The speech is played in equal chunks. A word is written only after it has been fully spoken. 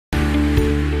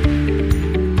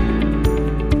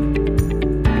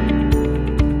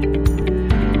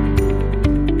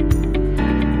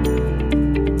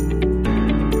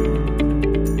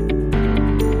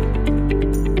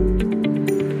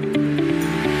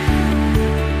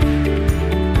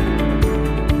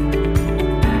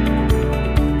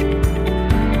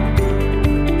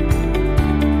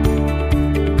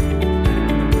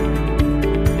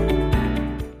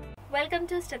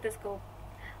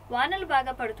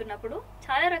బాగా పడుతున్నప్పుడు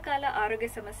చాలా రకాల ఆరోగ్య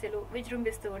సమస్యలు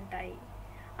విజృంభిస్తూ ఉంటాయి.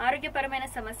 ఆరోగ్యపరమైన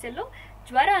సమస్యల్లో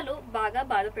జ్వరాలు బాగా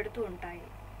బాధపెడుతూ ఉంటాయి.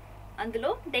 అందులో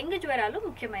డెంగ్యూ జ్వరాలు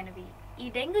ముఖ్యమైనవి. ఈ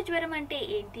డెంగ్యూ జ్వరం అంటే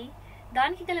ఏంటి,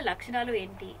 దానికి గల లక్షణాలు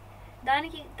ఏంటి,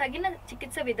 దానికి తగిన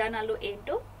చికిత్స విధానాలు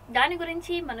ఏంటో దాని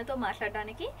గురించి మనతో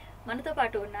మాట్లాడడానికి మనతో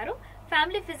పాటు ఉన్నారు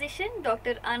ఫ్యామిలీ ఫిజిషియన్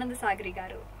డాక్టర్ Dr.Sagari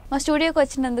గారు. మా స్టూడియోకి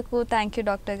వచ్చినందుకు థ్యాంక్ యూ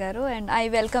డాక్టర్ గారు, and I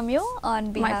welcome you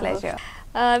on behalf.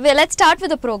 Let's start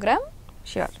with the programme.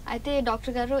 Sure. అయితే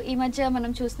డాక్టర్ గారు, ఈ మధ్య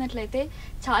మనం చూసినట్లయితే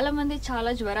చాలా మంది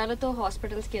చాలా జ్వరాలతో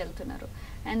హాస్పిటల్స్కి వెళ్తున్నారు.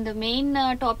 And the main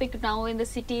topic now in the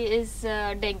city is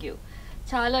dengue.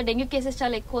 చాలా డెంగ్యూ కేసెస్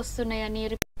చాలా ఎక్కువ వస్తున్నాయని,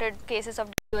 రిపోర్టెడ్ కేసెస్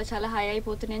ఆఫ్ డెంగ్యూ చాలా హై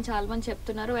అయిపోతున్నాయని చాలా మంది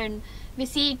చెప్తున్నారు. అండ్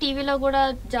వి టీవీలో కూడా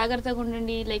జాగ్రత్తగా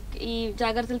ఉండండి, లైక్ ఈ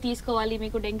జాగ్రత్తలు తీసుకోవాలి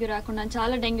మీకు డెంగ్యూ రాకుండా,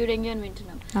 చాలా డెంగ్యూ అని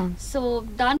వింటున్నాం. సో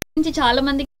దాని గురించి చాలా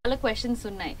మందికి చాలా క్వశ్చన్స్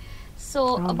ఉన్నాయి. So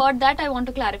about that I want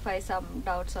to clarify some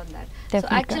doubts on that. So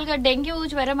actually గా డెంగ్యూ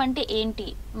జ్వరం అంటే ఏంటి,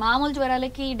 మామూలు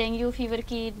జ్వరాలకి డెంగ్యూ ఫీవర్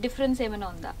కి డిఫరెన్స్ ఏమైనా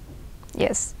ఉందా?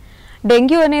 ఎస్,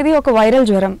 డెంగ్యూ అనేది ఒక వైరల్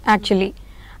జ్వరం. యాక్చువల్లీ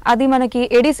అది మనకి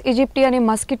ఎడిస్ ఈజిప్టి అనే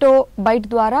మస్కిటో బైట్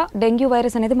ద్వారా డెంగ్యూ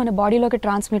వైరస్ అనేది మన బాడీలోకి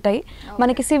ట్రాన్స్మిట్ అయ్యి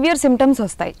మనకి సివియర్ సిమ్టమ్స్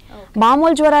వస్తాయి.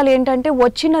 మామూలు జ్వరాలు ఏంటంటే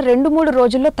వచ్చిన 2-3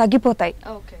 రోజుల్లో తగ్గిపోతాయి.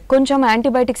 కొంచెం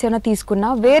యాంటీబయాటిక్స్ ఏమైనా తీసుకున్నా,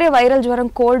 వేరే వైరల్ జ్వరం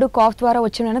కోల్డ్ కాఫ్ ద్వారా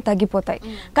వచ్చిన తగ్గిపోతాయి.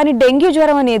 కానీ డెంగ్యూ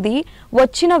జ్వరం అనేది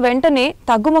వచ్చిన వెంటనే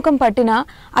తగ్గుముఖం పట్టినా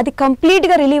అది కంప్లీట్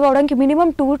గా రిలీవ్ అవడానికి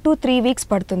మినిమం 2 to 3 వీక్స్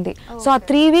పడుతుంది. సో ఆ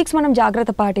 3 వీక్స్ మనం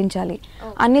జాగ్రత్త పాటించాలి.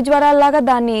 అన్ని జ్వరాల్లాగా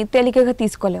దాన్ని తేలికగా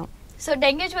తీసుకోలేం. సో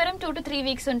డెంగ్యూ జ్వరం 2 to 3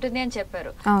 వీక్స్ ఉంటుంది అని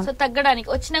చెప్పారు. సో తగ్గడానికి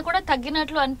వచ్చినా కూడా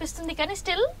తగ్గినట్లు అనిపిస్తుంది, కానీ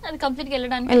స్టిల్ అది కంప్లీట్ గా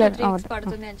వెళ్ళడానికి 3 వీక్స్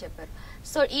పడుతుంది అని చెప్పారు.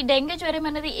 సో ఈ డెంగ్యూ జ్వరం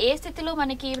అనేది ఏ స్థితిలో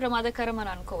మనకి ప్రమాదకరం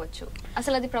అని అనుకోవచ్చు?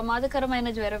 అసలు అది ప్రమాదకరమైన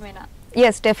జ్వరమేనా?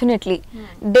 Yes, definitely.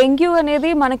 డెంగ్యూ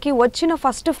అనేది మనకి వచ్చిన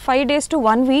first 5 days to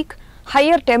 1 week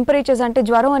higher temperatures, అంటే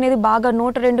జ్వరం అనేది బాగా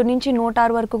 102 నుంచి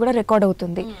 106 వరకు కూడా రికార్డ్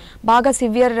అవుతుంది. బాగా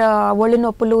సివియర్ ఒళ్ళు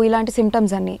నొప్పులు, ఇలాంటి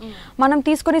సిమ్టమ్స్ అన్ని మనం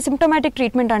తీసుకునే సిమ్టమాటిక్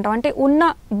ట్రీట్మెంట్ అంటాం. అంటే ఉన్న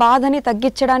బాధని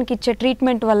తగ్గించడానికి ఇచ్చే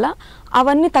ట్రీట్మెంట్ వల్ల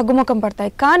అవన్నీ తగ్గుముఖం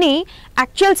పడతాయి. కానీ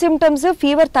యాక్చువల్ సిమ్టమ్స్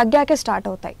ఫీవర్ తగ్గాకే స్టార్ట్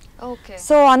అవుతాయి.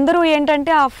 సో అందరూ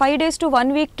ఏంటంటే ఆ 5 days to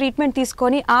 1 week ట్రీట్మెంట్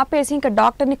తీసుకొని ఆపేసి ఇంకా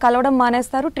డాక్టర్ని కలవడం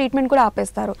మానేస్తారు, ట్రీట్మెంట్ కూడా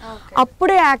ఆపేస్తారు.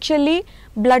 అప్పుడే యాక్చువల్లీ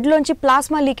బ్లడ్ లోంచి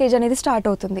ప్లాస్మా లీకేజ్ అనేది స్టార్ట్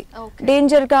అవుతుంది.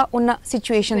 డేంజర్ గా ఉన్న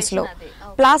సిచ్యువేషన్స్ లో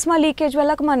ప్లాస్మా లీకేజ్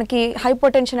వల్ల మనకి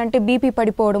హైపోటెన్షన్ అంటే బీపీ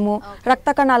పడిపోవడము, రక్త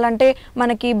కణాలు అంటే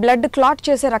మనకి బ్లడ్ క్లాట్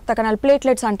చేసే రక్త కణాలు,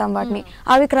 ప్లేట్లెట్స్ అంటాం వాటిని,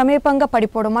 అవి క్రమేపంగా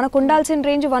పడిపోవడం. మనకు ఉండాల్సిన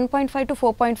రేంజ్ 1.5 to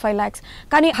 4.5 lakhs,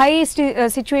 కానీ హై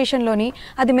సిచ్యువేషన్ లోని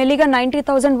అది మెల్లిగా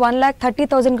 90,000,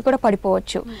 1,30,000 కూడా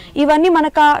పడిపోవచ్చు. ఇవన్నీ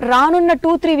మనకు రానున్న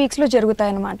 2-3 వీక్స్ లో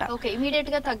జరుగుతాయి అనమాట.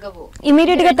 ఇమీడియట్ గా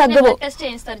తగ్గవు,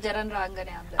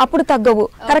 అప్పుడు తగ్గవు.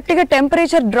 కరెక్ట్ గా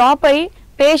టెంపరేచర్ డ్రాప్ అయ్యి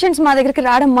పేషెంట్స్ మా దగ్గరికి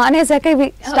రావడం మానేసాక ఇవి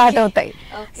స్టార్ట్ అవుతాయి.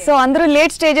 సో అందరూ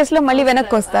లేట్ స్టేజెస్ లో మళ్ళీ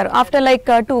వెనక్కి వస్తారు after like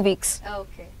 2 weeks.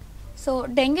 So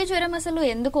dengue జ్వరం అసలు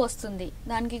ఎందుకు వస్తుంది,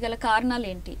 దానికి గల కారణాలు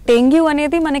ఏంటి? డెంగ్యూ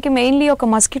అనేది మనకి మెయిన్లీ ఒక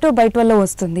మస్కిటో బైట్ వల్ల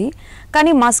వస్తుంది.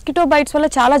 కానీ మస్కిటో బైట్స్ వల్ల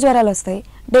చాలా జ్వరాలు వస్తాయి.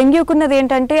 డెంగ్యూకున్నది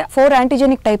ఏంటంటే 4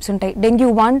 యాంటీజెనిక్ టైప్స్ ఉంటాయి.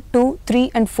 Dengue 1, 2, 3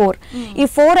 and 4. ఈ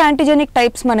 4 యాంటీజెనిక్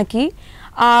టైప్స్ మనకి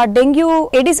ఆ dengue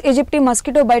Aedes aegypti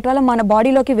mosquito bite వల్ల మన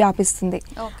బాడీలోకి వ్యాపిస్తుంది.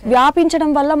 వ్యాపించడం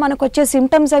వల్ల మనకు వచ్చే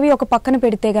సిమ్టమ్స్ అవి ఒక పక్కన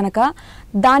పెడితే గనక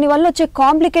దాని వల్ల వచ్చే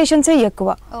కాంప్లికేషన్సే ఎక్కువ.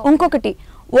 ఇంకొకటి,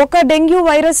 ఒక డెంగ్యూ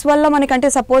వైరస్ వల్ల మనకంటే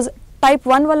సపోజ్ type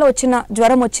 1 వల్ల వచ్చిన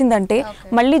జ్వరం వచ్చిందంటే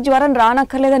మళ్ళీ జ్వరం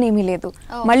రానక్కర్లేదని ఏమీ లేదు.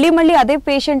 మళ్ళీ అదే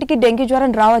పేషెంట్ కి డెంగ్యూ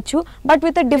జ్వరం రావచ్చు, but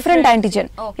with different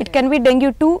antigen. It can be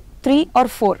dengue 2, 3 or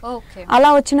 4. అలా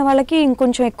వచ్చిన వాళ్ళకి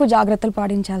ఇంకొంచెం ఎక్కువ జాగ్రత్తలు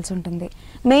పాటించాల్సి ఉంటుంది.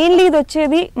 మెయిన్లీ ఇది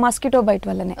వచ్చేది మస్కిటో బైట్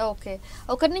వల్లనే.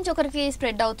 ఒకరి నుంచి ఒకరికి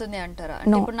స్ప్రెడ్ అవుతుంది అంటారా?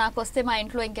 ఇప్పుడు నాకు వస్తే మా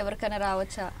ఇంట్లో ఇంకెవరికైనా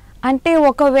రావచ్చా? అంటే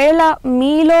ఒకవేళ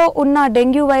మీలో ఉన్న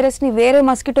డెంగ్యూ వైరస్ ని వేరే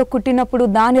మస్కిటో కుట్టినప్పుడు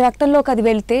దాని రక్తంలోకి అది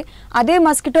వెళ్తే అదే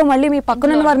మస్కిటో మళ్ళీ మీ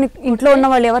పక్కన వారిని, ఇంట్లో ఉన్న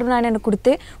వాళ్ళు ఎవరినైనా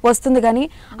కుడితే వస్తుంది. కానీ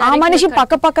ఆ మనిషి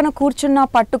పక్కన కూర్చున్నా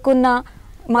పట్టుకున్నా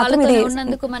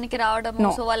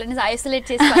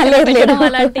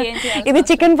ఇది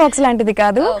చికెన్ పాక్స్ లాంటిది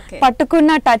కాదు.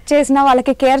 పట్టుకున్నా టచ్ చేసినా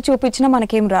వాళ్ళకి కేర్ చూపించినా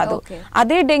మనకేం రాదు.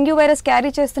 అదే డెంగ్యూ వైరస్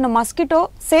క్యారీ చేస్తున్న మస్కిటో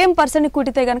సేమ్ పర్సన్ ని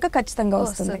కుట్టితే గనక ఖచ్చితంగా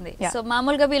వస్తుంది. సో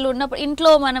మామూలుగా వీళ్ళు ఉన్నప్పుడు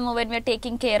ఇంట్లో మనం when we are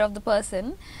taking care of the person,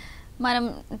 మనం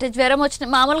జ్వరం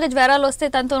వచ్చిన మామూలుగా జ్వరాలు వస్తే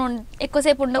తనతో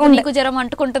ఎక్కువసేపు ఉండవు, నీకు జ్వరం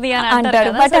అంటుకుంటది అని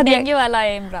అంటారు. బట్ డెంగ్యూ అలా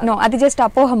ఏం రాదు, అది జస్ట్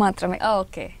అపోహ మాత్రమే.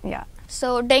 ఓకే. సో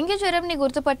డెంగ్యూ జ్వరం ని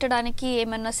గుర్తుపట్టడానికి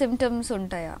ఏమన్నా సిమ్టమ్స్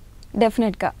ఉంటాయా?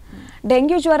 డెఫినెట్ గా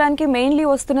డెంగ్యూ జ్వరానికి మెయిన్లీ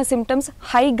వస్తున్న symptoms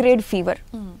high grade fever.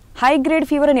 High grade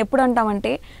fever అని ఎప్పుడు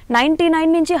అంటామంటే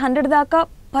 99 నుంచి 100 దాకా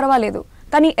పర్వాలేదు,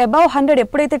 కానీ అబౌవ్ 100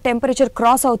 ఎప్పుడైతే టెంపరేచర్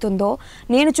క్రాస్ అవుతుందో,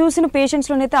 నేను చూసిన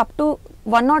పేషెంట్స్లోనైతే అప్ టు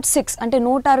 106 అంటే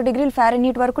 106 degrees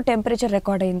Fahrenheit వరకు టెంపరేచర్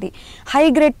రికార్డ్ అయింది. హై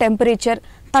గ్రేడ్ టెంపరేచర్,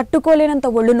 తట్టుకోలేనంత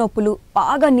ఒళ్ళు నొప్పులు,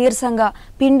 బాగా నీరసంగా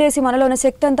పిండేసి మనలో ఉన్న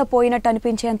శక్తి అంతా పోయినట్టు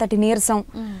అనిపించేంతటి నీరసం,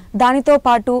 దానితో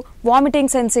పాటు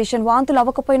వామిటింగ్ సెన్సేషన్, వాంతులు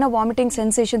అవ్వకపోయినా వామిటింగ్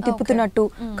సెన్సేషన్, తిప్పుతున్నట్టు,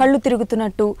 కళ్ళు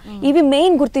తిరుగుతున్నట్టు, ఇవి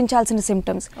మెయిన్ గుర్తించాల్సిన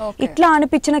సిమ్టమ్స్. ఇట్లా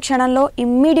అనిపించిన క్షణంలో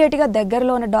ఇమ్మీడియట్ గా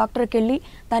దగ్గరలో ఉన్న డాక్టర్కి వెళ్ళి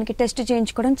దానికి టెస్ట్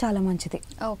చేయించుకోవడం చాలా మంచిది.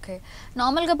 ఓకే,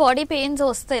 నార్మల్ గా బాడీ పెయిన్స్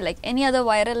వస్తాయి like any other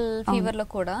viral fever లో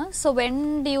కూడా. So when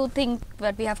do you think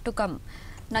that we have to come?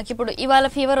 నాకు ఇప్పుడు ఇవాళ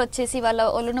ఫీవర్ వచ్చేసి ఇవాళ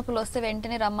ఒళ్ళు నొప్పులు వస్తే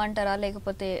వెంటనే రమ్మంటారా,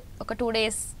 లేకపోతే ఒక 2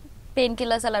 days పెయిన్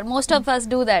కిల్లర్స్ అలా? Most of us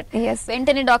do that.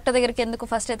 వెంటనే డాక్టర్ దగ్గరికి ఎందుకు,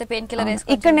 ఫస్ట్ అయితే పెయిన్ కిల్లర్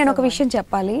వేసుకోవాలి. ఇక్కడ నేను ఒక విషయం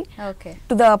చెప్పాలి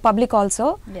to the public also,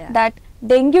 that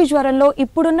dengue జ్వరంలో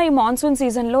ఇప్పుడున్న ఈ మాన్సూన్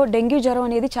సీజన్ లో డెంగ్యూ జ్వరం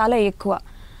అనేది చాలా ఎక్కువ.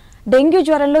 డెంగ్యూ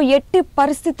జ్వరంలో ఎట్టి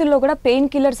పరిస్థితుల్లో కూడా పెయిన్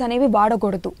కిల్లర్స్ అనేవి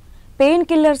వాడకూడదు. పెయిన్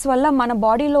కిల్లర్స్ వల్ల మన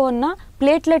బాడీలో ఉన్న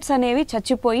ప్లేట్లెట్స్ అనేవి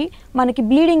చచ్చిపోయి మనకి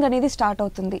బ్లీడింగ్ అనేది స్టార్ట్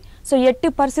అవుతుంది. సో ఎట్టి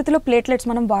పరిస్థితుల్లో ప్లేట్లెట్స్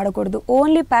మనం వాడకూడదు.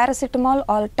 ఓన్లీ పారాసిటమాల్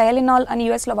ఆర్ టైలినాల్ అని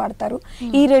US లో వాడతారు.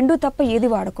 ఈ రెండు తప్ప ఏది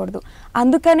వాడకూడదు.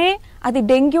 అందుకనే అది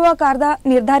డెంగ్యూవా కాదా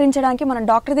నిర్ధారించడానికి మనం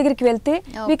డాక్టర్ దగ్గరికి వెళ్తే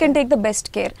we can take the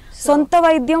best care. సొంత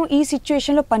వైద్యం ఈ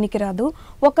సిచ్యువేషన్ లో పనికిరాదు.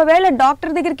 ఒకవేళ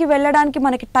డాక్టర్ దగ్గరికి వెళ్ళడానికి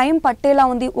మనకి టైం పట్టేలా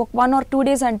ఉంది 1 or 2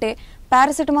 days అంటే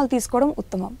పారాసిటమాల్ తీసుకోవడం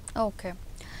ఉత్తమం. ఓకే,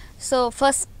 సో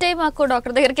ఫస్ట్ టైం మాకు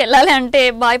డాక్టర్ దగ్గరికి వెళ్ళాలి అంటే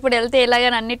ఇప్పుడు వెళ్తే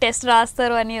ఎలాగని అన్ని టెస్ట్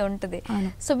రాస్తారు అని ఉంటుంది.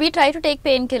 So we try to take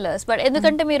pain killers, but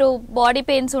ఎందుకంటే మీరు బాడీ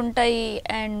పెయిన్స్ ఉంటాయి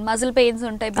అండ్ మజిల్ పెయిన్స్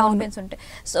ఉంటాయి, బోన్ పెయిన్స్ ఉంటాయి.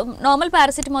 సో నార్మల్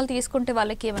పారాసిటమాల్ తీసుకుంటే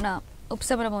వాళ్ళకి ఏమైనా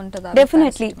ఉపశమనం ఉంటుందా?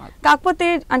 డెఫినెట్లీ. కాకపోతే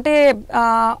అంటే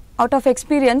అవుట్ ఆఫ్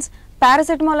ఎక్స్పీరియన్స్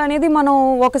పారాసెటమాల్ అనేది మనం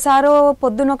ఒకసారి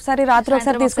పొద్దున ఒకసారి రాత్రి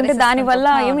ఒకసారి తీసుకుంటే దాని వల్ల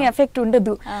ఏమి ఎఫెక్ట్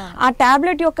ఉండదు. ఆ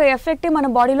టాబ్లెట్ యొక్క ఎఫెక్ట్ మన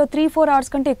బాడీలో 3-4 hours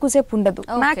కంటే ఎక్కువసేపు ఉండదు,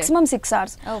 మాక్సిమం 6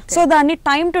 hours. సో దాన్ని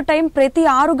టైం టు టైం ప్రతి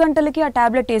 6 గంటలకి ఆ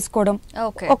టాబ్లెట్ వేసుకోవడం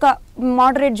ఒక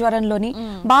మోడరేట్ జ్వరంలోని,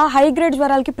 బాగా హై గ్రేడ్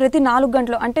జ్వరాలకి ప్రతి 4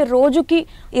 గంటలు అంటే రోజుకి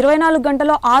 24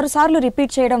 గంటలో 6 సార్లు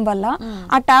రిపీట్ చేయడం వల్ల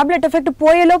ఆ టాబ్లెట్ ఎఫెక్ట్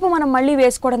పోయేలోపు మనం మళ్ళీ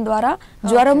వేసుకోవడం ద్వారా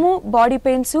జ్వరము, బాడీ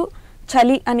పెయిన్స్,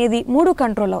 చలి అనేది 3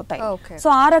 కంట్రోల్ అవుతాయి. సో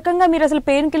ఆ రకంగా మీరు అసలు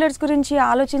పెయిన్ కిల్లర్స్ గురించి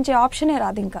ఆలోచించే ఆప్షనే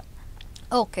రాదు ఇంకా.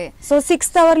 Okay, so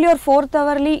 6th hourly or 4th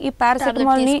hourly ఈ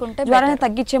పారాసెటమాల్ ని జ్వరాన్ని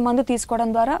తగ్గించే మందు తీసుకోవడం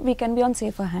ద్వారా we can be on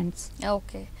safer hands.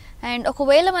 Okay, and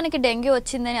ఒకవేళ మనకి డెంగ్యూ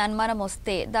వచ్చిందని అనుమానం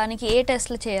వస్తే దానికి ఏ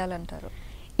టెస్ట్లు చేయాలంటారు?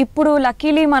 ఇప్పుడు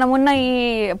లక్కీలీ మనమున్న ఈ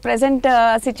ప్రెసెంట్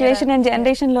సిచ్యువేషన్ అండ్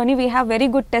జనరేషన్ లోని we have very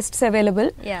good tests available.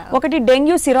 ఒకటి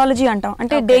డెంగ్యూ సిరాలజీ అంటాం,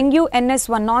 అంటే dengue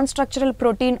NS1 non structural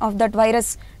protein of that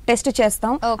virus test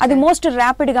చేస్తాం. అది మోస్ట్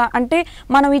ర్యాపిడ్ గా, అంటే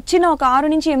మనం ఇచ్చిన ఒక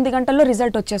 6 నుంచి 8 గంటల్లో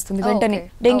రిజల్ట్ వచ్చేస్తుంది, వెంటనే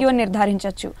డెంగ్యూ అని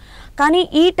నిర్ధారించవచ్చు. కానీ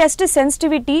ఈ test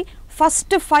sensitivity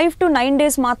first 5 to 9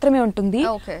 days మాత్రమే ఉంటుంది.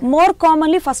 More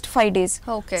commonly first 5 days.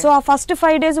 So ఆ ఫస్ట్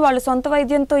 5 days వాళ్ళు సొంత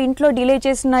వైద్యంతో ఇంట్లో డిలే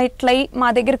చేసినట్లయి మా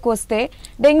దగ్గరకు వస్తే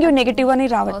డెంగ్యూ నెగటివ్ అని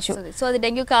రావచ్చు. సో అది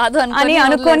డెంగ్యూ కాదు అని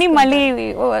అనుకొని మళ్ళీ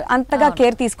అంతగా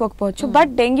కేర్ తీసుకోకపోవచ్చు.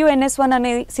 బట్ డెంగ్యూ NS1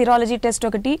 అనే సిరాలజీ టెస్ట్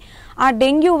ఒకటి, ఆ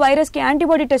డెంగ్యూ వైరస్ కి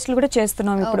యాంటీబాడీ టెస్ట్లు కూడా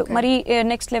చేస్తున్నాం ఇప్పుడు. మరి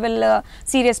నెక్స్ట్ లెవెల్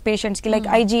సీరియస్ పేషెంట్స్ కి లైక్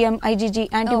IgM, IgG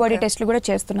యాంటీబాడీ టెస్ట్లు కూడా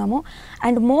చేస్తున్నాము.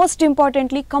 And most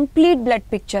importantly complete blood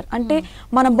picture, అంటే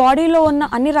మన బాడీలో ఉన్న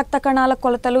అన్ని రక్త కణాల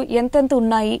కొలతలు ఎంతెంత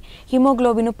ఉన్నాయి,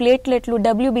 హిమోగ్లోబిన్, ప్లేట్లెట్లు,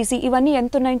 WBC ఇవన్నీ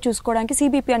ఎంత ఉన్నాయని చూసుకోవడానికి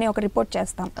CBP అనే ఒక రిపోర్ట్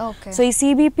చేస్తాం. సో ఈ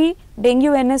CBP,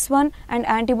 dengue NS1 and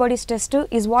antibodies test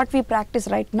is what we practice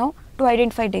right now to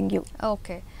identify dengue.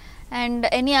 Okay, and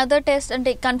any other test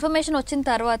అంటే కన్ఫర్మేషన్ వచ్చిన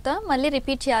తర్వాత మళ్ళీ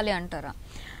రిపీట్ చేయాలి అంటారా?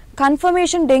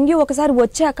 కన్ఫర్మేషన్ డెంగ్యూ ఒకసారి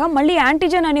వచ్చాక మళ్ళీ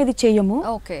యాంటీజెన్ అనేది చేయము.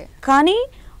 కానీ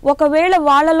ఒకవేళ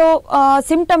వాళ్ళలో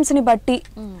సిమ్టమ్స్ ని బట్టి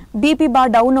బీపీ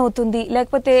బాగా డౌన్ అవుతుంది,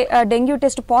 లేకపోతే డెంగ్యూ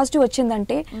టెస్ట్ పాజిటివ్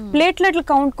వచ్చిందంటే ప్లేట్లెట్ల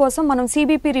కౌంట్ కోసం మనం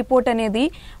CBP రిపోర్ట్ అనేది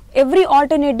ఎవ్రీ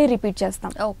ఆల్టర్నేట్ డే రిపీట్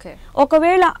చేస్తాం.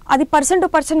 ఒకవేళ అది పర్సన్ టు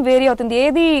పర్సన్ వేరీ అవుతుంది,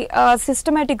 ఏది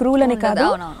సిస్టమేటిక్ రూల్ అని కాదు.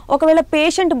 ఒకవేళ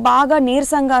పేషెంట్ బాగా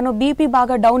నీరసంగానో, బీపీ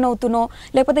బాగా డౌన్ అవుతునో,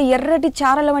 లేకపోతే ఎర్రటి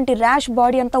చారల వంటి ర్యాష్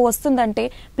బాడీ అంతా వస్తుందంటే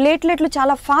ప్లేట్లెట్లు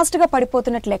చాలా ఫాస్ట్ గా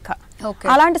పడిపోతున్నట్లు లెక్క.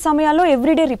 అలాంటి సమయాల్లో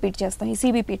ఎవ్రీడే రిపీట్ చేస్తాం ఈ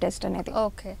CBP టెస్ట్ అనేది.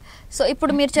 ఓకే, సో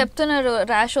ఇప్పుడు మీరు చెప్తున్నారు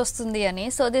ర్యాష్ వస్తుంది అని,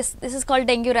 so this is called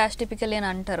dengue rash typically అని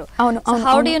అంటారు.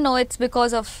 How do you know it's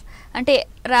because of, అంటే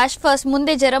ర్యాష్ ఫస్ట్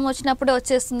ముందే జ్వరం వచ్చినప్పుడే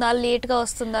వచ్చేస్తుందా, లేట్ గా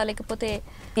వస్తుందా, లేకపోతే?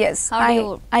 Yes,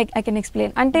 I can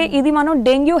explain. అంటే ఇది మనం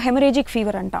డెంగ్యూ హెమరేజిక్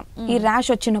ఫీవర్ అంటాం. ఈ ర్యాష్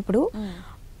వచ్చినప్పుడు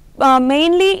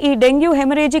మెయిన్లీ ఈ డెంగ్యూ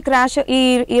హెమరేజిక్ ర్యాష్,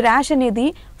 ఈ ర్యాష్ అనేది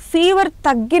ఫీవర్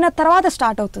తగ్గిన తర్వాత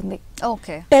స్టార్ట్ అవుతుంది.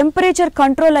 టెంపరేచర్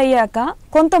కంట్రోల్ అయ్యాక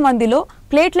కొంతమందిలో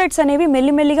ప్లేట్లెట్స్ అనేవి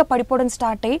మెల్లిమెల్లిగా పడిపోవడం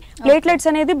స్టార్ట్ అయ్యి ప్లేట్లెట్స్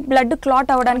అనేది బ్లడ్ క్లాట్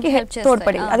అవడానికి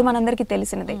తోడ్పడేది, అది మనందరికీ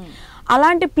తెలిసినదే.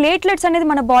 అలాంటి ప్లేట్లెట్స్ అనేది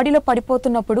మన బాడీలో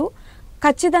పడిపోతున్నప్పుడు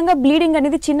ఖచ్చితంగా బ్లీడింగ్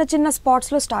అనేది చిన్న చిన్న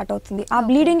స్పాట్స్ లో స్టార్ట్ అవుతుంది. ఆ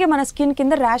బ్లీడింగే మన స్కిన్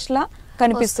కింద ర్యాష్ లా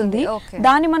కనిపిస్తుంది.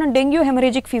 దాన్ని మనం డెంగ్యూ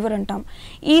హెమరేజిక్ ఫీవర్ అంటాం.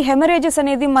 ఈ హెమరేజెస్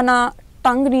అనేది మన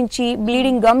టంగ్ నుంచి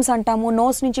బ్లీడింగ్ గమ్స్ అంటాము,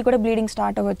 నోస్ నుంచి కూడా బ్లీడింగ్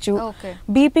స్టార్ట్ అవ్వచ్చు.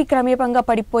 బీపీ క్రమేపంగా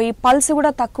పడిపోయి పల్స్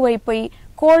కూడా తక్కువ అయిపోయి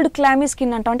కోల్డ్ క్లామీ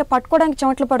స్కిన్ అంటాం, అంటే పట్టుకోవడానికి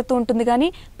చెమటలు పడుతూ ఉంటుంది కానీ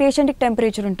పేషెంట్ కి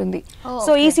టెంపరేచర్ ఉంటుంది.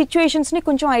 సో ఈ సిచ్యువేషన్స్ ని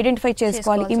కొంచెం ఐడెంటిఫై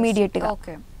చేసుకోవాలి ఇమీడియట్ గా.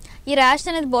 ఈ ర్యాష్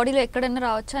అనేది బాడీలో ఎక్కడైనా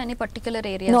రావచ్చా, any particular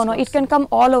area? No it can come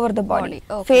all over the body,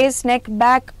 face, neck,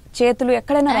 back, చేతులు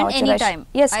ఎక్కడైనా రావచ్చు. Any time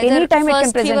it can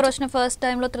present. Fever వచ్చిన ఫస్ట్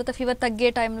టైం లో, తర్వాత ఫీవర్ తగ్గే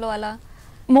టైం లో అలా?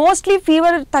 మోస్ట్లీ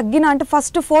ఫీవర్ తగ్గిన అంటే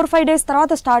ఫస్ట్ 4-5 days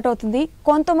తర్వాత స్టార్ట్ అవుతుంది.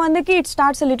 కొంతమందికి it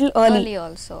starts little early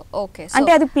also. Okay,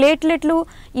 అంటే అది ప్లేట్లెట్లు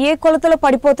ఏ కొలతలో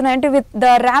పడిపోతున్నాయి అంటే with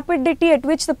the rapidity at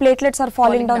which the platelets are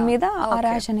falling down మీద ఆ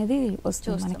ర్యాష్ అనేది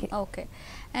వస్తుంది మనకి. ఓకే,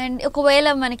 అండ్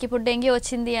ఒకవేళ మనకి ఇప్పుడు డెంగ్యూ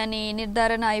వచ్చింది అని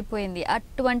నిర్ధారణ అయిపోయింది,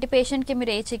 అటువంటి పేషెంట్ కి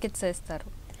మీరు ఏ చికిత్స ఇస్తారు,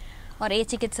 ఏ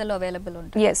చికిత్సలు అవైలబుల్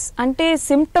ఉంటాయి? ఎస్, అంటే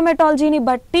సిమ్టమెటాలజీని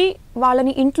బట్టి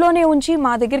వాళ్ళని ఇంట్లోనే ఉంచి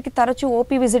మా దగ్గరికి తరచు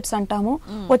ఓపీ విజిట్స్ అంటాము,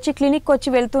 వచ్చి క్లినిక్ వచ్చి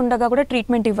వెళ్తుండగా కూడా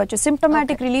ట్రీట్మెంట్ ఇవ్వచ్చు.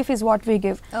 Symptomatic relief is what we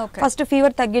give. First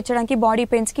fever తగ్గించడానికి, బాడీ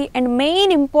పెయిన్స్ కి, and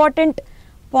main important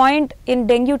point in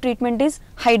dengue treatment is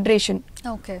hydration.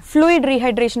 Fluid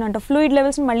rehydration అంట, ఫ్లూయిడ్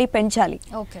లెవెల్స్ మళ్ళీ పెంచాలి.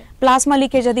 ప్లాస్మా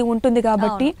లీకేజ్ అది ఉంటుంది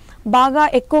కాబట్టి బాగా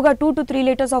ఎక్కువగా 2 to 3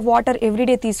 liters of water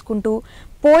everyday తీసుకుంటూ,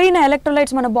 పోయిన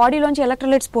ఎలక్ట్రోలైట్స్ మన బాడీలోంచి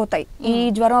ఎలక్ట్రోలైట్స్ పోతాయి ఈ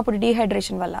జ్వరం అప్పుడు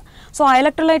డీహైడ్రేషన్ వల్ల. సో ఆ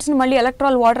ఎలక్ట్రోలైట్స్ ని మళ్ళీ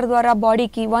ఎలక్ట్రాల్ వాటర్ ద్వారా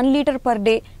బాడీకి 1 liter per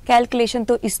day క్యాల్కులేషన్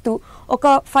తో ఇస్తూ ఒక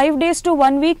 5 days to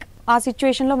 1 week ఆ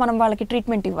సిచ్యువేషన్ లో మనం వాళ్ళకి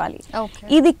ట్రీట్మెంట్ ఇవ్వాలి.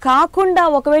 ఇది కాకుండా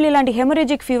ఒకవేళ ఇలాంటి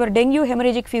haemorrhagic fever, dengue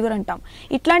haemorrhagic fever అంటాం,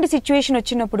 ఇట్లాంటి సిచ్యువేషన్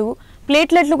వచ్చినప్పుడు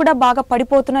ప్లేట్లెట్లు కూడా బాగా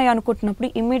పడిపోతున్నాయి అనుకుంటున్నప్పుడు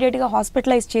ఇమ్మీడియట్ గా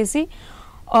హాస్పిటలైజ్ చేసి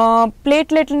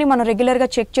ప్లేట్లెట్లని మనం రెగ్యులర్ గా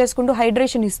చెక్ చేసుకుంటూ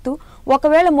హైడ్రేషన్ ఇస్తూ,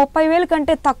 ఒకవేళ 30,000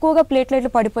 కంటే తక్కువగా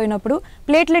ప్లేట్లెట్లు పడిపోయినప్పుడు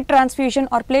platelet transfusion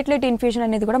are platelet infusion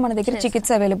అనేది కూడా మన దగ్గర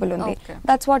చికిత్స అవైలబుల్ ఉంది.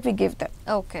 That's what we give that.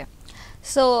 Okay,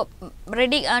 so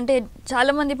ready అంటే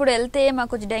చాలా మంది ఇప్పుడు వెళ్తే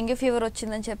మాకు డెంగ్యూ ఫీవర్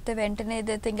వచ్చిందని చెప్తే వెంటనే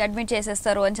ఇంకా అడ్మిట్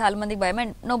చేసేస్తారు అని చాలా మందికి భయం,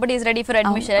 and nobody is ready for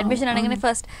admission. Admission అనగానే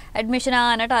ఫస్ట్ అడ్మిషన్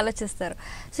అన్నట్టు ఆలోచిస్తారు.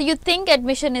 So you think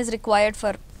admission is required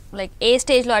for like A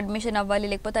stage లో అడ్మిషన్ అవ్వాలి,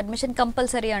 లేకపోతే అడ్మిషన్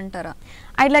కంపల్సరీ అంటారా?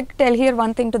 I'd like to tell here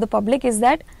one thing to the public is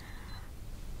that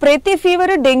ప్రతి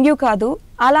fever dengue కాదు,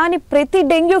 అలా అని ప్రతి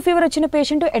డెంగ్యూ ఫీవర్ వచ్చిన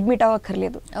పేషెంట్ అడ్మిట్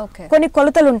అవ్వక్కర్లేదు. కొన్ని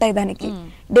కొలతలు ఉంటాయి దానికి.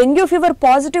 డెంగ్యూ ఫీవర్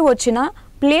పాజిటివ్ వచ్చినా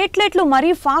ప్లేట్లెట్లు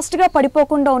మరీ ఫాస్ట్ గా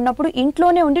పడిపోకుండా ఉన్నప్పుడు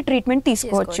ఇంట్లోనే ఉండి ట్రీట్మెంట్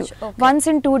తీసుకోవచ్చు. Once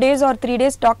in 2 days or 3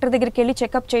 days doctor దగ్గరికి వెళ్ళి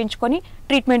చెకప్ చేయించుకొని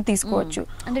ట్రీట్మెంట్ తీసుకోవచ్చు.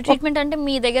 ట్రీట్మెంట్ అంటే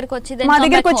మీ దగ్గరకు వచ్చి మా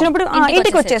దగ్గరకు వచ్చినప్పుడు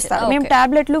ఇంటికి వచ్చేస్తారు. మేము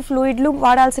టాబ్లెట్లు, ఫ్లూయిడ్లు,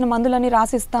 వాడాల్సిన మందులని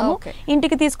రాసిస్తాము.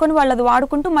 ఇంటికి తీసుకొని వాళ్ళు అది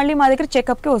వాడుకుంటూ మళ్ళీ మా దగ్గర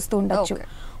చెకప్ కి వస్తూ ఉండొచ్చు.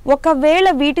 ఒకవేళ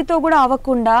వీటితో కూడా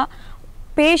అవ్వకుండా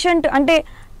పేషెంట్ అంటే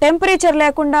టెంపరేచర్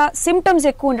లేకుండా సిమ్టమ్స్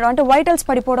ఎక్కువ ఉండడం అంటే వైటల్స్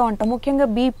పడిపోవడం అంటాం, ముఖ్యంగా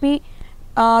బీపీ,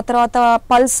 తర్వాత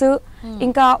పల్స్,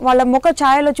 ఇంకా వాళ్ళ ముఖ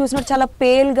ఛాయలో చూసినట్టు చాలా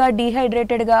పేల్ గా,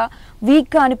 డీహైడ్రేటెడ్ గా, వీక్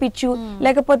గా అనిపించు,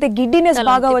 లేకపోతే గిడ్డినెస్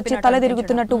బాగా వచ్చి తల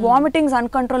తిరుగుతున్నట్టు, వామిటింగ్స్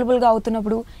అన్కంట్రోలబుల్ గా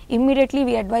అవుతున్నప్పుడు ఇమ్మీడియట్లీ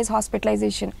వి అడ్వైజ్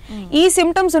హాస్పిటలైజేషన్. ఈ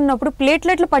సిమ్టమ్స్ ఉన్నప్పుడు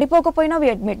ప్లేట్లెట్లు పడిపోకపోయినా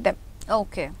వి అడ్మిట్ దెమ్.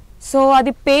 ఓకే, సో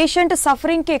అది పేషెంట్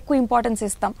సఫరింగ్ కి ఎక్కువ ఇంపార్టెన్స్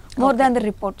ఇస్తాం more than the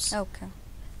reports. Okay,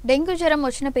 dengue జ్వరం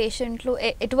వచ్చిన పేషెంట్లు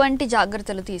ఎటువంటి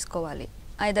జాగ్రత్తలు తీసుకోవాలి?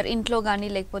 ఐదర్ ఇంట్లో కానీ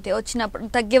లేకపోతే వచ్చినప్పుడు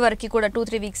తగ్గే వరకు కూడా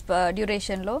 2-3 weeks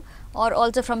డ్యూరేషన్లో, are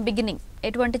also from beginning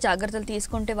ఎటువంటి జాగ్రత్తలు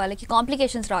తీసుకుంటే వాళ్ళకి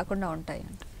కాంప్లికేషన్స్ రాకుండా ఉంటాయి?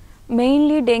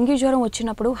 మెయిన్లీ డెంగ్యూ జ్వరం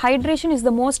వచ్చినప్పుడు hydration is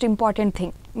the most important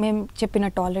thing. మేము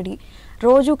చెప్పినట్టు ఆల్రెడీ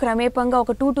రోజు క్రమేపంగా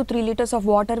ఒక 2 to 3 liters of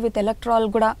water with electoral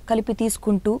కూడా కలిపి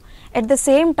తీసుకుంటూ, at the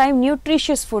same time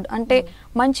nutritious food అంటే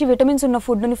మంచి విటమిన్స్ ఉన్న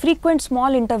ఫుడ్ని ఫ్రీక్వెంట్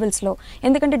స్మాల్ ఇంటర్వెల్స్లో,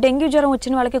 ఎందుకంటే డెంగ్యూ జ్వరం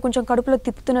వచ్చిన వాళ్ళకి కొంచెం కడుపులో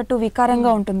తిప్పుతున్నట్టు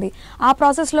వికారంగా ఉంటుంది. ఆ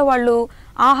ప్రాసెస్లో వాళ్ళు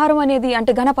ఆహారం అనేది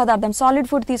అంటే ఘన పదార్థం, సాలిడ్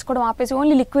ఫుడ్ తీసుకోవడం ఆపేసి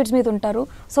ఓన్లీ లిక్విడ్స్ మీద ఉంటారు.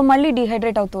 సో మళ్ళీ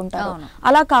డిహైడ్రేట్ అవుతూ ఉంటారు.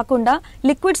 అలా కాకుండా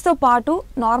లిక్విడ్స్ తో పాటు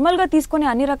నార్మల్ గా తీసుకునే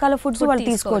అన్ని రకాల ఫుడ్స్ వాళ్ళు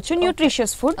తీసుకోవచ్చు.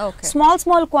 న్యూట్రిషియస్ ఫుడ్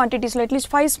స్మాల్ క్వాంటిటీస్ లో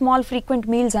అట్లీస్ట్ 5 small frequent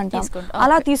meals అంటాం.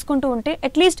 అలా తీసుకుంటూ ఉంటే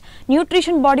అట్లీస్ట్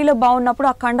న్యూట్రిషన్ బాడీలో బాగున్నప్పుడు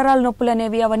ఆ కండరాల నొప్పులు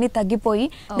అనేవి అవన్నీ తగ్గిపోయి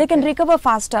they can recover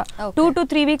faster. 2 to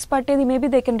 3 weeks పట్టేది maybe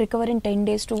they can recover in 10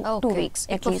 days to 2 weeks.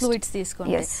 Fluids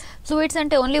తీసుకోండి. ఫ్లూయిడ్స్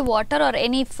అంటే only water or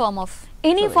any form of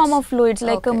fluids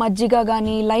like majjiga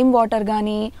gani, lime water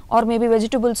gani, or maybe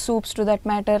vegetable soups to that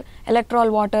matter, electrol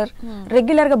water,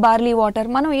 regular ga barley water,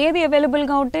 manam edi available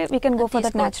ga unte we can go for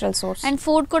that natural source. And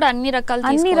food kuda anni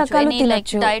rakalu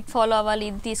like diet follow avali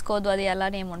idi teeskodu adi ala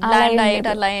nem undu, bland diet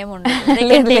ala em undu, they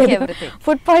can take everything.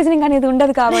 Food poisoning anedi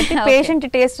undadu kabatti patient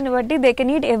taste ni batti they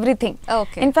can eat everything.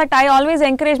 In fact I always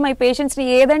encourage my patients ni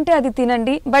edante adi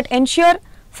tinandi, but ensure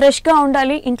fresh ga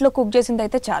undali, intlo cook chesindi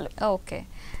aithe chalu. Okay,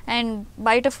 and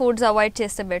బయట foods avoid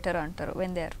చేస్తే better అంటారు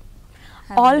when they are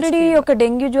already ఒక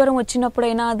dengue జ్వరం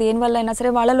వచ్చినప్పుడైనా దేనివల్ల అయినా సరే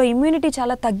వాళ్ళలో immunity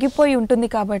చాలా తగ్గిపోయి ఉంటుంది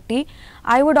కాబట్టి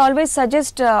ఐ వుడ్ ఆల్వేస్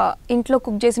సజెస్ట్ ఇంట్లో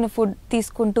కుక్ చేసిన ఫుడ్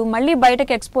తీసుకుంటూ మళ్ళీ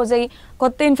బయటకు ఎక్స్పోజ్ అయ్యి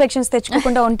కొత్త ఇన్ఫెక్షన్స్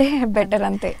తెచ్చుకోకుండా ఉంటే బెటర్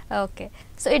అంతే. ఓకే,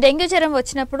 సో ఈ డెంగ్యూ జ్వరం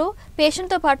వచ్చినప్పుడు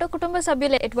పేషెంట్ తో పాటు కుటుంబ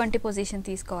సభ్యులు ఎటువంటి పొజిషన్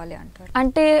తీసుకోవాలి అంటారు?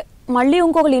 అంటే మళ్ళీ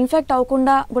ఇంకొకరు ఇన్ఫెక్ట్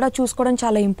అవ్వకుండా కూడా చూసుకోవడం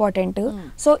చాలా ఇంపార్టెంట్.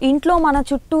 సో ఇంట్లో మన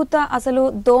చుట్టూతా అసలు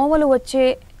దోమలు వచ్చే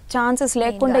ఛాన్సెస్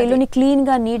లేకుండా ఇల్లుని క్లీన్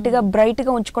గా నీట్ గా బ్రైట్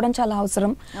గా ఉంచుకోవడం చాలా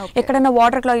అవసరం. ఎక్కడైనా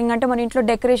వాటర్ క్లాగింగ్ అంటే మన ఇంట్లో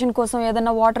డెకరేషన్ కోసం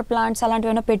ఏదైనా వాటర్ ప్లాంట్స్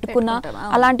అలాంటివి పెట్టుకున్నా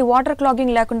అలాంటి వాటర్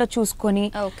క్లాగింగ్ లేకుండా చూసుకొని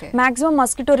మాక్సిమం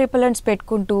మస్కిటో రిపెలెంట్స్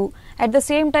పెట్టుకుంటూ అట్ ద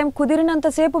సేమ్ టైం కుదిరినంత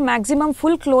సేపు మాక్సిమం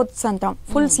ఫుల్ క్లోత్స్ అంటాం,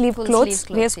 ఫుల్ స్లీవ్ క్లోత్స్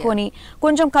వేసుకొని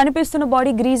కొంచెం కనిపిస్తున్న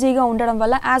బాడీ గ్రీజీగా ఉండడం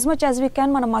వల్ల as much as we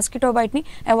can మనం మస్కిటో బైట్ ని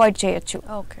అవాయిడ్ చేయొచ్చు.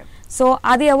 సో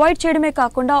అది అవాయిడ్ చేయడమే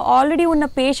కాకుండా ఆల్రెడీ ఉన్న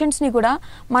పేషెంట్స్ ని కూడా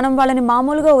మనం వాళ్ళని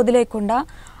మామూలుగా వదిలేయకుండా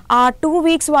ఆ 2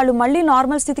 weeks వాళ్ళు మళ్ళీ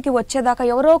నార్మల్ స్థితికి వచ్చేదాకా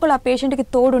ఎవరో ఒకరు ఆ పేషెంట్ కి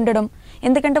తోడు ఉండడం.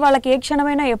 ఎందుకంటే వాళ్ళకి ఏ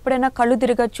క్షణమైనా ఎప్పుడైనా కళ్ళు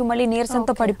తిరగచ్చు, మళ్ళీ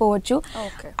నీరసంతో పడిపోవచ్చు.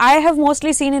 I have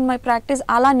mostly scene in my practice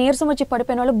అలా నీరసం వచ్చి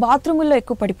పడిపోయిన వాళ్ళు బాత్రూముల్లో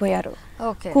ఎక్కువ పడిపోయారు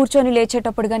కూర్చొని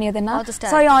లేచేటప్పుడు కానీ ఏదైనా.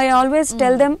 So I always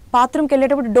tell them బాత్రూమ్కి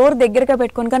వెళ్ళేటప్పుడు డోర్ దగ్గరగా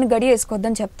పెట్టుకొని కానీ గడి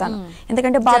వేసుకోవద్దని చెప్తాను.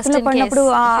 ఎందుకంటే బాత్రూమ్ లో పడినప్పుడు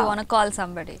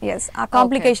ఆ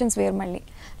కాంప్లికేషన్స్ వేరు మళ్ళీ.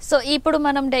 సో ఇప్పుడు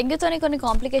మనం డెంగ్యూతోని కొన్ని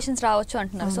కాంప్లికేషన్స్ రావచ్చు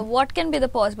అంటున్నారు. So what can be the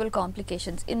possible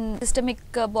complications in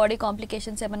systemic body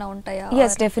complications ఏమైనా ఉంటాయా?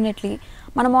 yes definitely.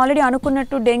 మనం ఆల్రెడీ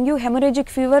అనుకున్నట్టు డెంగ్యూ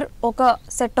హెమరేజిక్ ఫీవర్ ఒక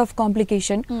సెట్ ఆఫ్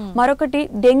కాంప్లికేషన్, మరొకటి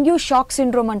డెంగ్యూ షాక్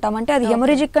సిండ్రోమ్ అంటాం. అంటే అది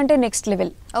హెమరేజిక్ అంటే next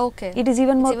level, it is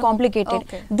even more complicated.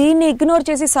 దీన్ని ఇగ్నోర్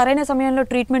చేసి సరైన సమయంలో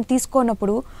ట్రీట్మెంట్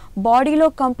తీసుకున్నప్పుడు బాడీలో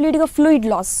కంప్లీట్ గా ఫ్లూయిడ్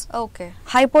లాస్,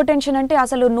 హైపోటెన్షన్ అంటే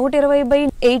అసలు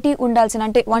 120/80 ఉండాల్సిన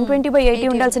అంటే 120/80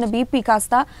 ఉండాల్సిన బీపీ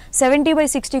కాస్త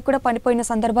 70/60 కూడా పడిపోయిన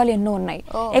సందర్భాలు ఎన్నో ఉన్నాయి.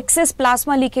 ఎక్సెస్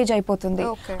ప్లాస్మా లీకేజ్ అయిపోతుంది.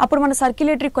 అప్పుడు మన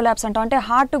సర్క్యులేటరీ కొలాప్స్ అంటాం, అంటే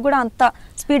హార్ట్ కూడా అంత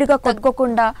స్పీడ్ గా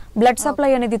కొట్టుకోకుండా బ్లడ్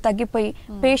సప్లై అనేది తగ్గిపోయి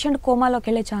పేషెంట్ కోమాలోకి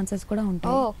వెళ్లే ఛాన్సెస్ కూడా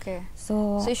ఉంటాయి. So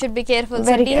you should be careful.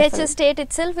 DHS state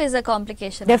itself is a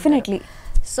complication definitely.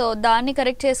 So దాన్ని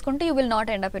కరెక్ట్ చేసుకుంటే you will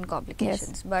not end up in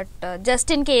complications. But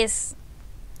just in case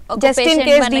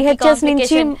DHS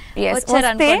నుంచి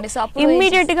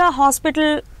ఇమ్మీడియట్ గా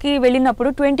హాస్పిటల్ కి వెళ్ళినప్పుడు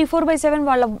 24/7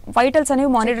 వాళ్ళ వైటల్స్ అనేవి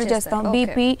మానిటర్ చేస్తాం.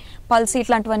 బీపీ, పల్స్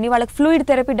ఇట్లాంటివన్నీ. వాళ్ళకి ఫ్లూయిడ్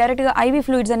థెరపీ డైరెక్ట్ గా IV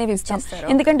ఫ్లూయిడ్స్ అనేవి ఇస్తాం.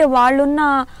 ఎందుకంటే వాళ్ళున్న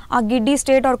ఆ గిడ్డీ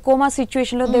స్టేట్ ఆర్ కోమా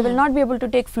సిచ్యువేషన్ లో they will not be able to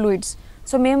take fluids.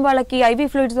 So మేము వాళ్ళకి IV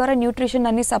ఫ్లూయిడ్స్ ద్వారా న్యూట్రిషన్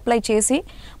అన్ని సప్లై చేసి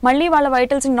మళ్ళీ వాళ్ళ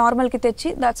వైటల్స్ నార్మల్ కి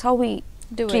తెచ్చి that's how we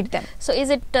treat them. So is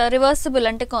it reversible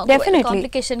ante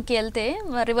complication ki velte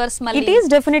reverse malli? It is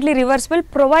definitely reversible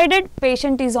provided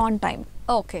patient is on time.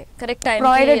 Okay, correct time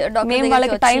provided ki doctor మేము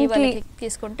వాళ్ళకి time కి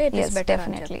తీసుకుంటే it is better.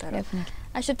 Definitely.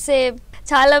 I should say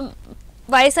చాలా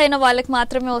వయసు అయిన వాళ్ళకి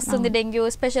మాత్రమే వస్తుంది డెంగ్యూ,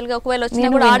 స్పెషల్ గా ఒకవేళ వచ్చినా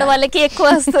కూడా ఆడవాళ్ళకి ఎక్కువ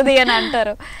వస్తుంది అని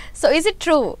అంటారు. So is it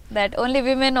true that only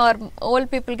women are old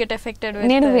people get affected with?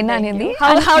 నేను విన్నాను ఇది.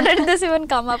 How did this even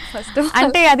come up first?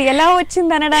 అంటే అది ఎలా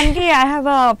వచ్చింది అనడానికి I have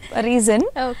a reason.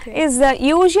 Is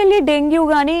usually dengue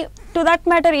గానీ టు దట్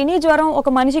మ్యాటర్ ఎనీ జ్వరం ఒక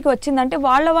మనిషికి వచ్చిందంటే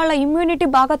వాళ్ళ ఇమ్యూనిటీ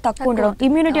బాగా తక్కువ ఉండడం.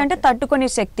 ఇమ్యూనిటీ అంటే తట్టుకునే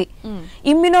శక్తి.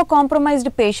 Immuno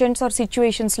compromised patients are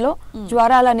situations లో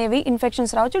జ్వరాలు అనేవి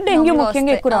ఇన్ఫెక్షన్స్ రావచ్చు, డెంగ్యూ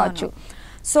ముఖ్యంగా ఎక్కువ రావచ్చు.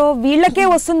 సో వీళ్ళకే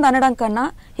వస్తుంది అనడం కన్నా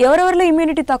ఎవరెవరిలో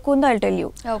ఇమ్యూనిటీ తక్కువ ఉందో ఐ టెల్ యూ.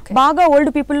 బాగా ఓల్డ్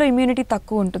పీపుల్ లో ఇమ్యూనిటీ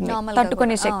తక్కువ ఉంటుంది,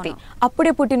 తట్టుకునే శక్తి.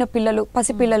 అప్పుడే పుట్టిన పిల్లలు,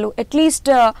 పసిపిల్లలు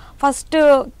అట్లీస్ట్ ఫస్ట్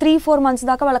 3-4 months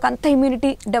దాకా వాళ్ళకి అంత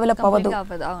ఇమ్యూనిటీ డెవలప్ అవ్వదు.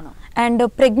 And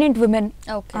pregnant women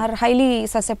are highly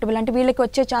susceptible, అంటే వీళ్ళకి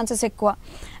వచ్చే ఛాన్సెస్ ఎక్కువ.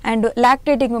 అండ్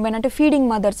లాక్టేటింగ్ విమెన్ అంటే ఫీడింగ్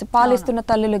మదర్స్, పాలిస్తున్న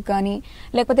తల్లులకు కానీ,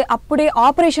 లేకపోతే అప్పుడే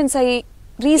ఆపరేషన్స్ అయ్యి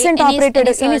recent operated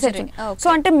any surgery. So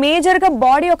అంటే మేజర్ గా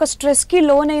బాడీ ఒక స్ట్రెస్ కి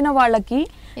లోన్ అయిన వాళ్ళకి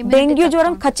డెంగ్యూ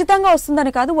జ్వరం ఖచ్చితంగా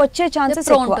వస్తుందని కాదు, వచ్చే ఛాన్సెస్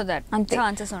అంతే.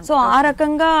 సో ఆ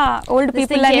రకంగా ఓల్డ్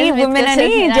పీపుల్ అని విమెన్ అని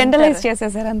జనరలైజ్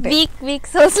చేసేసారు అంతే.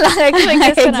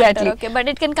 But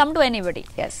it can come to anybody.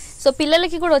 So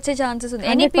పిల్లలకి కూడా వచ్చే ఛాన్సెస్ ఉంది.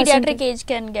 Any paediatric age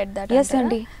can get that. yes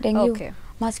అండి, dengue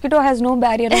mosquito has no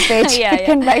barrier of age. It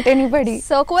can bite anybody.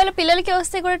 So ఒకవేళ పిల్లలకి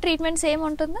వస్తే కూడా ట్రీట్మెంట్ సేమ్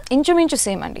ఉంటుందా? ఇంచుమించు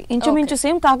సేమ్ అండి, ఇంచుమించు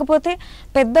సేమ్. కాకపోతే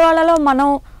పెద్దవాళ్ళలో మనం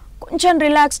కొంచెం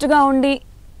రిలాక్స్డ్ గా ఉండి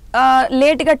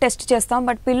లేట్ గా టెస్ట్ చేస్తాం.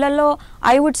 బట్ పిల్లల్లో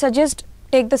I would suggest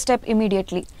take the step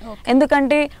immediately.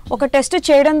 ఎందుకంటే ఒక టెస్ట్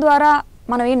చేయడం ద్వారా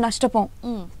మనం ఏం నష్టపోం.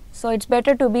 So it's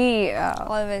better to be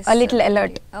a little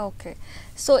alert. Okay,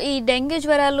 so ఈ డెంగ్యూ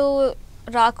జ్వరాలు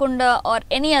రాకుండా ఆర్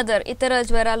ఎనీ అదర్ ఇతర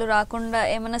జ్వరాలు రాకుండా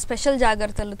ఏమైనా స్పెషల్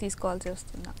జాగ్రత్తలు తీసుకోవాల్సి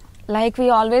వస్తుందా? Like we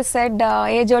always said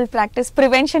age old practice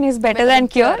prevention is better than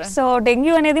cure. So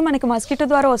dengue అనేది మనకి మస్కిటో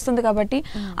ద్వారా వస్తుంది కాబట్టి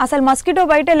అసలు మస్కిటో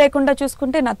బయటే లేకుండా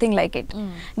చూసుకుంటే నథింగ్ లైక్ ఇట్.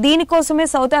 దీనికోసమే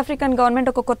సౌత్ ఆఫ్రికన్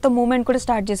గవర్నమెంట్ ఒక కొత్త మూవ్మెంట్ కూడా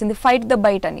స్టార్ట్ చేసింది, ఫైట్ ద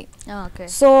బైట్ అని.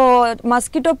 So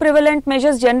mosquito prevalent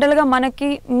measures general గా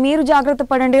మనకి మీరు జాగ్రత్త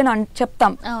పడండి అని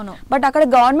చెప్తాం, బట్ అక్కడ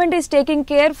government is taking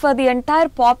care for the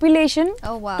entire population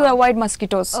to avoid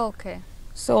mosquitoes.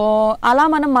 So అలా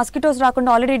మనం మస్కిటోస్ రాకుండా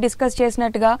ఆల్రెడీ డిస్కస్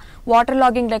చేసినట్టుగా వాటర్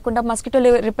లాగింగ్ లేకుండా మస్కిటో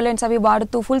రిపెలెంట్స్ అవి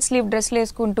వాడుతూ ఫుల్ స్లీవ్ డ్రెస్లు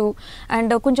వేసుకుంటూ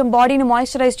అండ్ కొంచెం బాడీని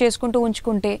మాయిశ్చరైజ్ చేసుకుంటూ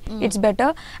ఉంచుకుంటే ఇట్స్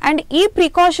బెటర్. అండ్ ఈ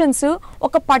ప్రికాషన్స్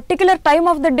ఒక పర్టికులర్ టైమ్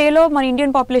ఆఫ్ ద డేలో మన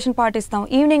ఇండియన్ పాపులేషన్ పాటిస్తాం.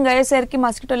 ఈవినింగ్ అయ్యేసరికి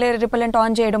మస్కిటో రిపెలెంట్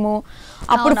ఆన్ చేయడము,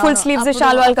 అప్పుడు full sleeves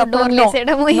షాల్వాల్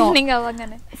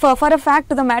for a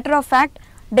fact the matter of fact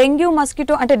dengue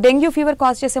mosquito అంటే డెంగ్యూ ఫీవర్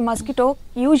కాజ్ చేసే mosquito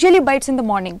usually bytes in the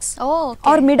mornings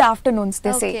are mid afternoons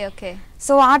they say.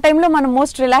 So ఆ టైంలో మనం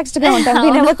most relaxed గా ఉంటాం,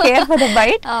 we never care for the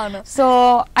byte. So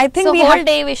I think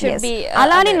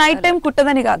అలానే night time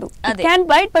కుట్టదని కాదు, it can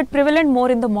byte but prevalent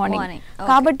more in the morning.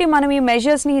 కాబట్టి మనం ఈ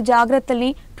మెజర్స్ ని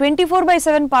జాగ్రత్తల్ని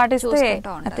 24/7 పాటిస్తే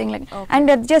నథింగ్ లైక్.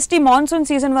 అండ్ జస్ట్ ఈ మాన్సూన్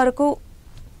సీజన్ వరకు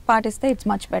పాటిస్తే it's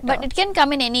much better. But it can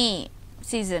come in any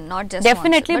season, not just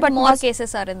definitely monsoon, but more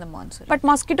cases are in the monsoon. But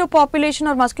mosquito population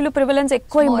or mosquito prevalence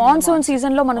ఎక్కువ ఈ monsoon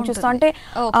season లో మనం చూస్తాం. అంటే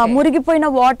మురిగిపోయిన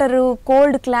water,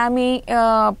 cold క్లామీ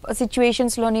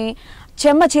situations లోని,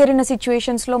 చెమ్మ చేరిన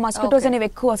situations లో మస్కిటోస్ అనేవి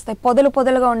ఎక్కువ వస్తాయి,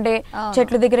 పొదలుగా ఉండే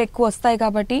చెట్ల దగ్గర ఎక్కువ వస్తాయి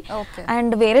కాబట్టి.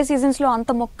 అండ్ వేరే సీజన్స్ లో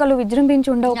అంత మొక్కలు విజృంభించి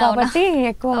ఉండవు కాబట్టి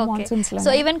ఎక్కువ మాన్సూన్స్ లో.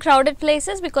 So even crowded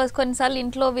places, because కొన్నిసార్లు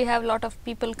ఇంట్లో we have lot of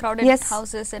people, crowded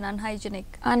houses and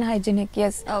unhygienic.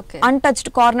 yes,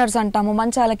 untouched corners అంటాము,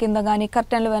 మంచాల కింద గానీ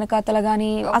కర్టెన్ల వెనకాతల గానీ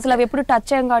అసలు అవి ఎప్పుడు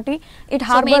టచ్ అయ్యాం కాబట్టి ఇట్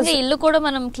హార్బర్స్. ఇల్లు కూడా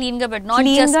మనం క్లీన్ గా పెట్టి,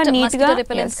 నాట్ జస్ట్ మస్కిటో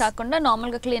రిపెలెంట్స్ కాకుండా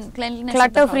నార్మల్ గా క్లీన్లీనెస్,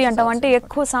 క్లటర్ ఫ్రీ అంటాం. అంటే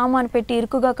ఎక్కువ సామాన్ పెట్టి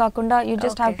ఇరుకుగా కాకుండా you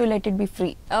just have to let it be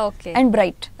free and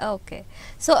bright. Okay,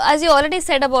 so as you already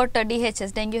said about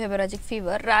DHS, dengue hemorrhagic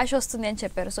fever, rash వస్తుంది అని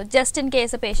చెప్పారు. So just in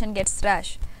case a patient gets rash,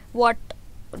 what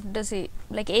does he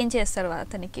like, ఏం చేస్తారు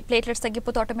అతనికి? Platelets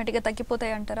తగ్గిపోతే automatic గా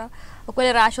తగ్గిపోతాయి అంటారా?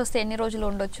 ఒకవేళ ర్యాష్ వస్తే ఎన్ని రోజులు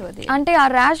ఉండొచ్చు అది? అంటే ఆ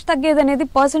ర్యాష్ తగ్గేది అనేది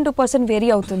పర్సన్ టు పర్సన్ వేరీ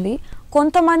అవుతుంది.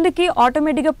 కొంతమందికి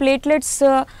ఆటోమేటిక్ గా ప్లేట్లెట్స్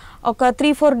ఒక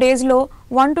 3-4 days లో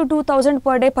 1,000 to 2,000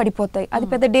 per day పడిపోతాయి. అది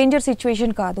పెద్ద డేంజర్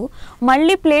సిచ్యువేషన్ కాదు.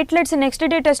 మళ్ళీ ప్లేట్లెట్స్ నెక్స్ట్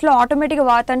డే టెస్ట్ లో ఆటోమేటిక్ గా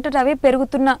వాటంటే అవే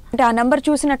పెరుగుతున్న అంటే ఆ నెంబర్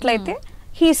చూసినట్లయితే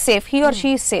he or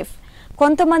she is safe.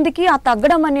 కొంతమందికి ఆ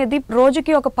తగ్గడం అనేది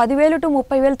రోజుకి ఒక 10,000 to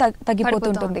 30,000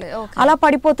 తగ్గిపోతుంటుంది. అలా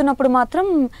పడిపోతున్నప్పుడు మాత్రం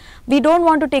we don't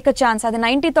want to take a chance. అది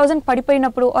 90,000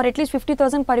 పడిపోయినప్పుడు ఆర్ అట్లీస్ట్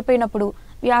 50,000 పడిపోయినప్పుడు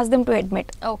we ask them to admit.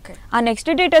 ఆ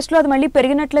నెక్స్ట్ డే టెస్ట్ లో అది మళ్ళీ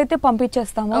పెరిగినట్లయితే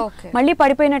పంపించేస్తాము, మళ్ళీ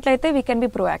పడిపోయినట్లయితే we can be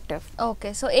proactive.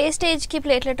 Okay, so A stage కి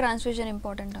platelet transfusion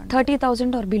important?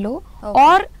 30,000 are below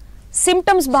are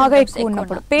symptoms బాగా ఎక్కువ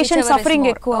ఉన్నప్పుడు, పేషెంట్ సఫరింగ్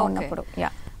ఎక్కువ ఉన్నప్పుడు.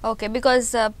 ఓకే, బికాజ్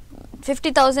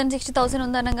 50,000 60,000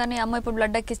 ఉందనగానే అమ్మ ఇప్పుడు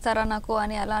బ్లడ్ ఎక్కిస్తారా నాకు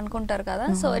అని అలా అనుకుంటారు కదా.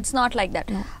 So it's not like that.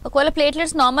 ఒకవేళ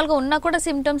ప్లేట్లెట్స్ నార్మల్ గా ఉన్నా కూడా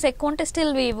సిమ్టమ్స్ ఎక్కువ ఉంటే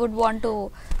still we would want to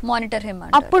monitor him.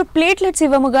 అప్పుడు ప్లేట్లెట్స్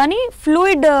ఇవ్వము గానీ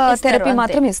ఫ్లూయిడ్ థెరపీ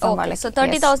మాత్రం ఇస్తాం వాళ్ళకి. So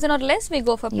 30,000 or less we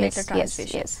go for platelet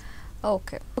transfusion.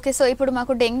 Okay, so ఇప్పుడు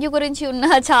మాకు డెంగ్యూ గురించి ఉన్న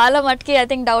చాలా మటుకి I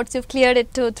think doubts you cleared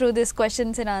it through this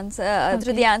questions and answer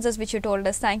through the answers which you told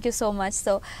us. Thank you so much.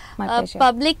 So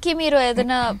public కి మీరు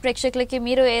ఏదైనా ప్రేక్షకులకి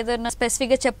మీరు ఏదైనా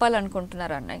స్పెసిఫిక్ గా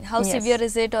చెప్పాలనుకుంటున్నారా? How severe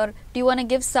is it, are do you want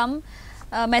to give some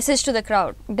message to the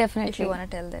crowd? Definitely, if you want to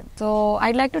tell them. So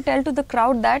I'd like to tell to the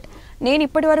crowd that నేను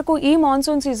ఇప్పటి వరకు ఈ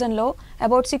monsoon season లో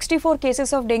about 64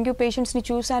 cases of dengue patients ని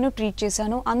చూశాను, treat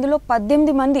చేశాను. అందులో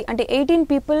 18 మంది అంటే 18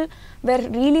 people wear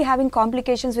really having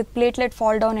complications with platelet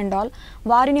fall down and all.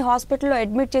 వారిని హాస్పిటల్లో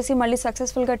అడ్మిట్ చేసి మళ్ళీ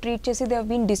సక్సెస్ఫుల్ గా ట్రీట్ చేసి they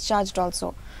have been discharged also.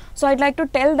 So I'd like to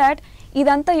tell that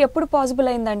ఇదంతా ఎప్పుడు పాసిబుల్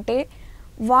అయిందంటే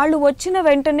వాళ్ళు వచ్చిన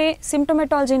వెంటనే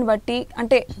సిమ్టమెటాలజీని బట్టి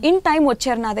అంటే ఇన్ టైం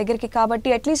వచ్చారు నా దగ్గరికి కాబట్టి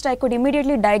at least I could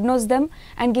immediately diagnose them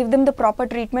and give them the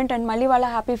proper treatment and మళ్ళీ వాళ్ళ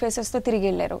హ్యాపీ ఫేసెస్తో తిరిగి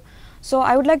వెళ్ళారు. So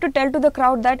I would like to tell to the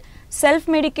crowd that self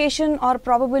medication are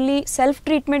probably self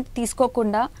treatment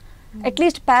తీసుకోకుండా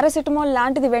at least paracetamol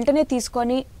లాంటిది వెంటనే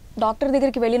తీసుకొని doctor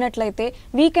దగ్గరికి వెళ్ళినట్లయితే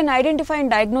we can identify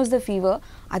and diagnose the fever.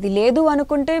 అది లేదు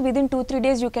అనుకుంటే within 2-3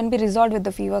 days you can be resolve with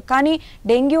the fever. కానీ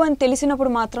డెంగ్యూ అని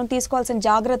తెలిసినప్పుడు మాత్రం తీసుకోవాల్సిన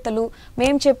జాగ్రత్తలు,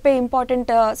 మేము చెప్పే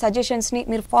ఇంపార్టెంట్ సజెషన్స్ని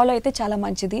మీరు ఫాలో అయితే చాలా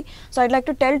మంచిది. So I'd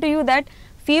like to tell to you that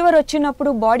fever వచ్చినప్పుడు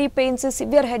body pains,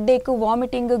 severe headache,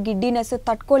 vomiting, giddiness,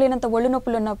 తట్టుకోలేనంత ఒళ్ళు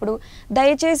నొప్పులు ఉన్నప్పుడు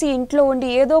దయచేసి ఇంట్లో ఉండి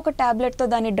ఏదో ఒక టాబ్లెట్తో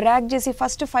దాన్ని డ్రాగ్ చేసి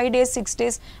ఫస్ట్ 5 days 6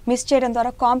 days మిస్ చేయడం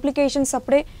ద్వారా కాంప్లికేషన్స్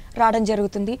అప్పుడే రావడం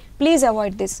జరుగుతుంది. Please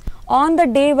avoid this. On the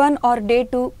day 1 or day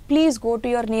 2 please go to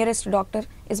your nearest doctor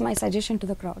is my suggestion to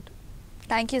the crowd.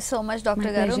 Thank you so much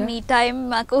doctor గారు. మీ time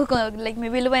మాకు like మీ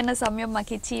విలువైన సమయం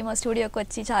మాకు ఇచ్చి మా స్టూడియోకి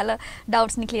వచ్చి చాలా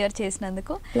డౌట్స్ ని క్లియర్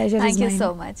చేసినందుకు thank you so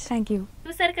much. Thank you.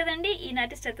 చూసారు కదండి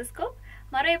ఈనాటి స్టెథోస్కోప్.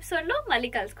 మరో ఎపిసోడ్ లో మళ్ళీ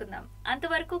కలుసుకుందాం.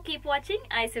 అంతవరకు కీప్ వాచింగ్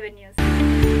i7 న్యూస్.